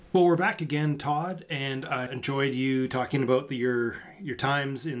Well, we're back again, Todd, and I enjoyed you talking about your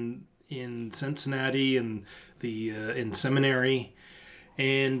times in Cincinnati and the in seminary,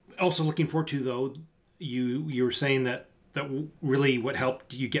 and also looking forward to though you were saying that really what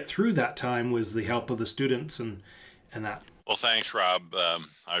helped you get through that time was the help of the students and that. Well, thanks, Rob.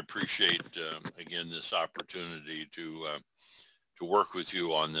 I appreciate again this opportunity to work with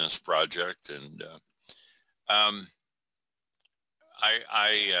you on this project, and um,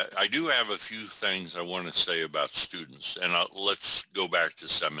 I do have a few things I want to say about students, and let's go back to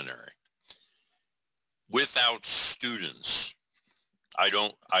seminary. Without students, I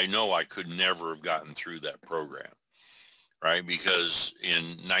know I could never have gotten through that program, right? Because in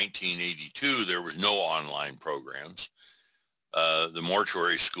 1982 there was no online programs. The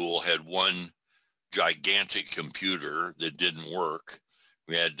mortuary school had one gigantic computer that didn't work.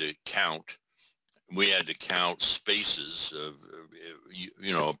 We had to count. We had to count spaces of,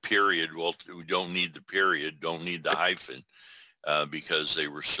 a period. Well, we don't need the period, don't need the hyphen, because they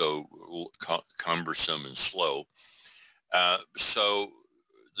were so cumbersome and slow. So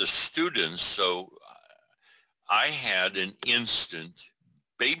the students, I had an instant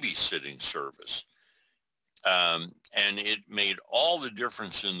babysitting service. And it made all the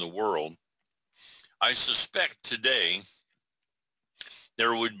difference in the world. I suspect today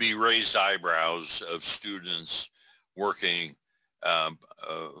there would be raised eyebrows of students working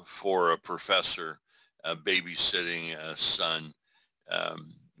for a professor, babysitting a son,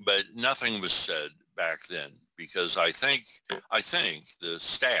 but nothing was said back then because I think the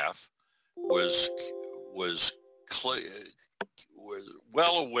staff was was was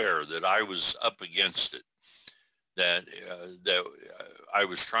well aware that I was up against it, that I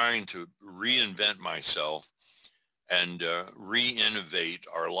was trying to reinvent myself and re-innovate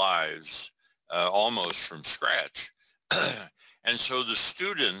our lives almost from scratch. And so the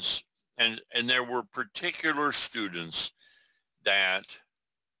students, and there were particular students that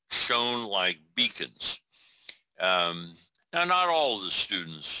shone like beacons. Now, not all of the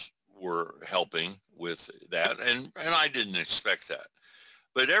students were helping with that, and I didn't expect that.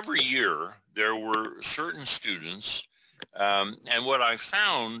 But every year there were certain students, and what I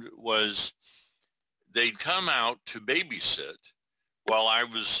found was they'd come out to babysit while I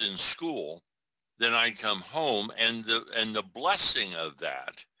was in school. Then I'd come home, and the blessing of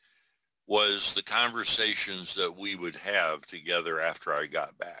that was the conversations that we would have together after I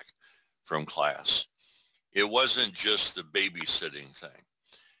got back from class. It wasn't just the babysitting thing.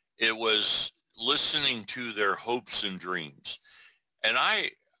 It was listening to their hopes and dreams. And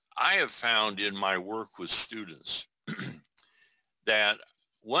I have found in my work with students that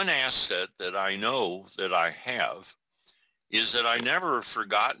one asset that I know that I have is that I never have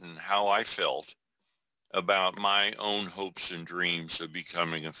forgotten how I felt about my own hopes and dreams of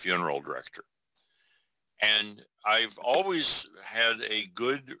becoming a funeral director. And I've always had a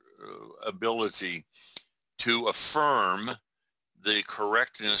good ability to affirm the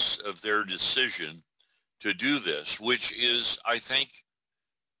correctness of their decision to do this, which is, I think,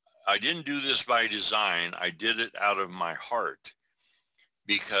 I didn't do this by design. I did it out of my heart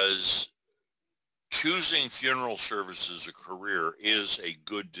because choosing funeral service as a career is a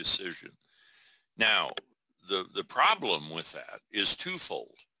good decision. Now, the problem with that is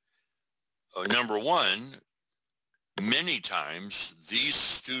twofold. Number one, many times these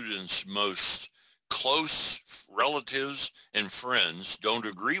students' most close relatives and friends don't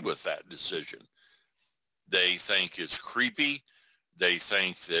agree with that decision. They think it's creepy. They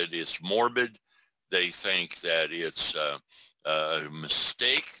think that it's morbid. They think that it's a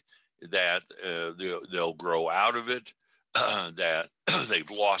mistake, that they'll grow out of it, that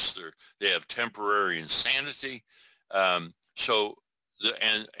they have temporary insanity. So,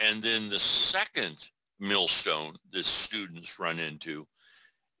 and then the second millstone that students run into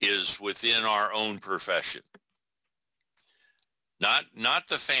is within our own profession. Not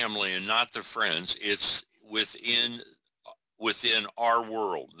the family and not the friends. It's within our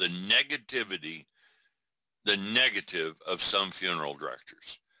world, the negative of some funeral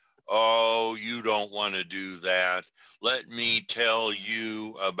directors. Oh, you don't want to do that. Let me tell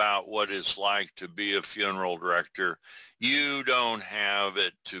you about what it's like to be a funeral director. You don't have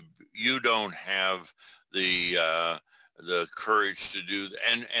the courage to do that.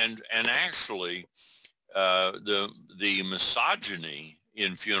 And actually, the misogyny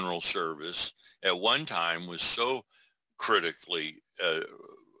in funeral service at one time was so critically,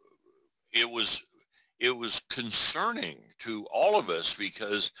 it was concerning to all of us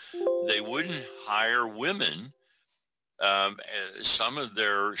because they wouldn't hire women. Some of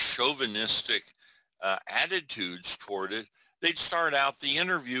their chauvinistic attitudes toward it they'd start out the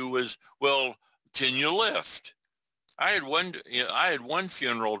interview with, well, can you lift? I had one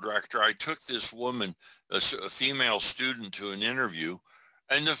funeral director. I took this woman, a female student, to an interview,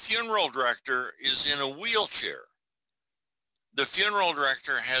 and the funeral director is in a wheelchair. The funeral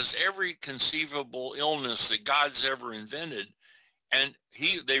director has every conceivable illness that God's ever invented, and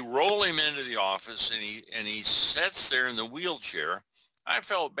they roll him into the office, and he sits there in the wheelchair. I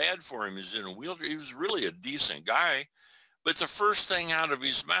felt bad for him. He's in a wheelchair. He was really a decent guy, but the first thing out of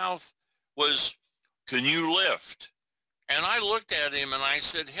his mouth was, "Can you lift?" And I looked at him and I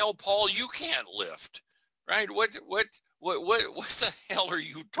said, "Hell, Paul, you can't lift, right? What the hell are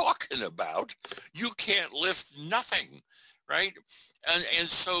you talking about? You can't lift nothing, right?" And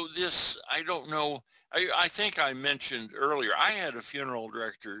so this, I don't know. I think I mentioned earlier, I had a funeral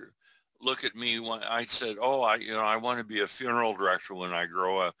director look at me when I said, "Oh, I want to be a funeral director when I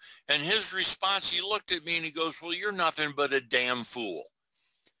grow up." And his response, he looked at me and he goes, "Well, you're nothing but a damn fool."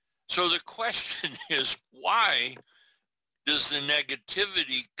 So the question is, why does the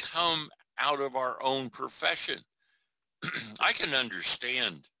negativity come out of our own profession? I can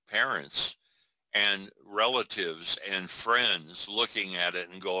understand parents and relatives and friends looking at it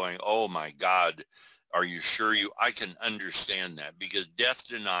and going, "Oh my God, are you sure you?" I can understand that, because death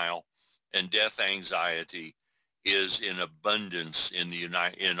denial and death anxiety is in abundance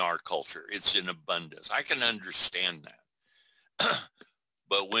in our culture. It's in abundance. I can understand that.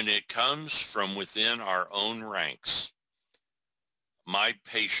 But when it comes from within our own ranks, my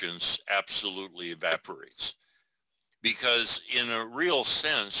patience absolutely evaporates, because in a real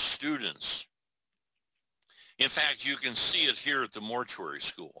sense, students, in fact, you can see it here at the mortuary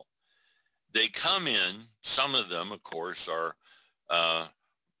school. They come in, some of them, of course, are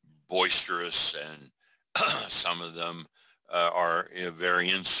boisterous, and some of them are very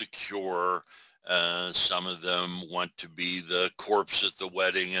insecure. Some of them want to be the corpse at the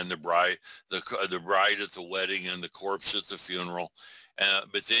wedding and the bride at the wedding and the corpse at the funeral.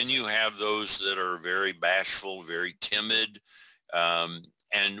 But then you have those that are very bashful, very timid, and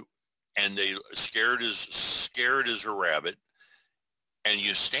they scared as a rabbit. And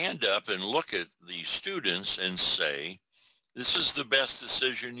you stand up and look at the students and say, "This is the best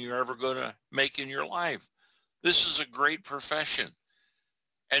decision you're ever going to make in your life. This is a great profession."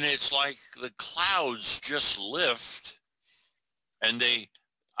 And it's like the clouds just lift. And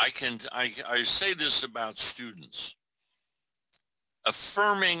I say this about students.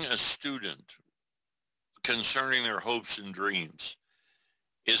 Affirming a student concerning their hopes and dreams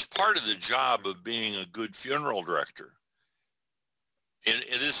is part of the job of being a good funeral director. And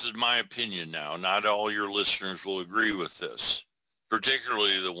this is my opinion now. Not all your listeners will agree with this,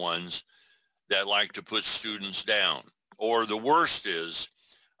 particularly the ones that like to put students down. Or the worst is,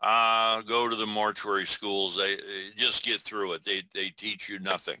 go to the mortuary schools. They just get through it. They teach you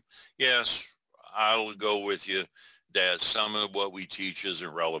nothing. Yes, I'll go with you that some of what we teach isn't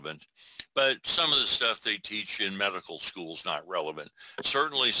relevant, but some of the stuff they teach in medical school is not relevant.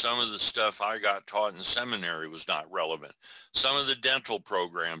 Certainly some of the stuff I got taught in seminary was not relevant. Some of the dental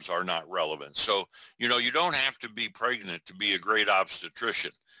programs are not relevant. So, you don't have to be pregnant to be a great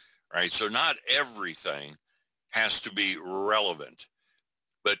obstetrician, right? So not everything has to be relevant.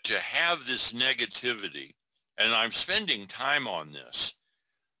 But to have this negativity, and I'm spending time on this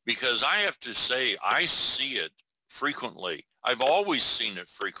because I have to say I see it frequently. I've always seen it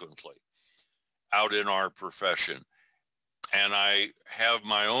frequently out in our profession. And I have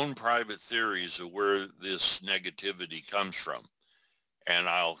my own private theories of where this negativity comes from. And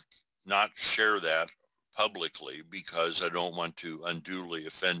I'll not share that publicly because I don't want to unduly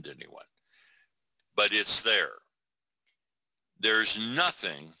offend anyone. But it's there. There's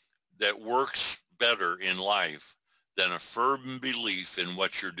nothing that works better in life than a firm belief in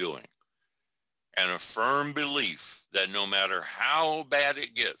what you're doing, and a firm belief that no matter how bad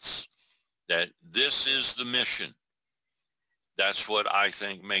it gets, that this is the mission. That's what I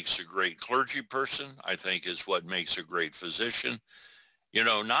think makes a great clergy person. I think is what makes a great physician.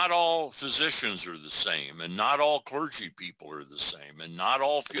 Not all physicians are the same, and not all clergy people are the same, and not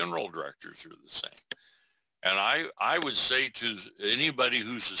all funeral directors are the same. And I would say to anybody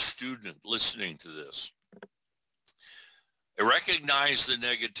who's a student listening to this, recognize the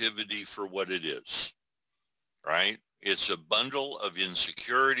negativity for what it is, right? It's a bundle of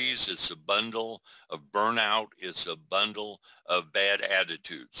insecurities. It's a bundle of burnout. It's a bundle of bad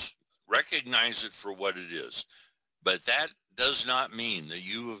attitudes. Recognize it for what it is. But that does not mean that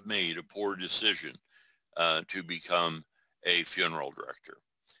you have made a poor decision to become a funeral director.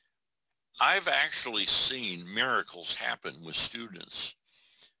 I've actually seen miracles happen with students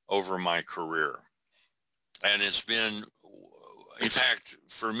over my career. And it's been In fact,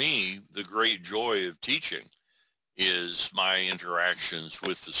 for me, the great joy of teaching is my interactions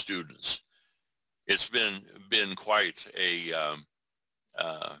with the students. It's been quite a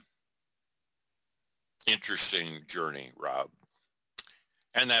interesting journey, Rob.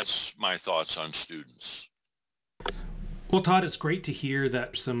 And that's my thoughts on students. Well, Todd, it's great to hear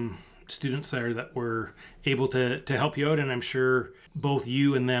that some students there that were able to help you out, and I'm sure both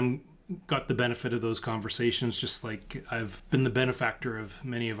you and them got the benefit of those conversations, just like I've been the benefactor of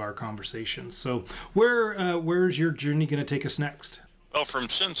many of our conversations. So where's your journey going to take us next? Well, from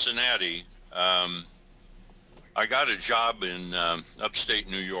Cincinnati, I got a job in upstate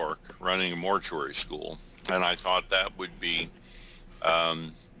New York running a mortuary school, and I thought that would be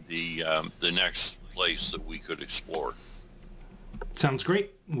the next place that we could explore. Sounds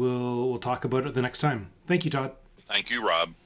great. We'll talk about it the next time. Thank you, Todd. Thank you, Rob.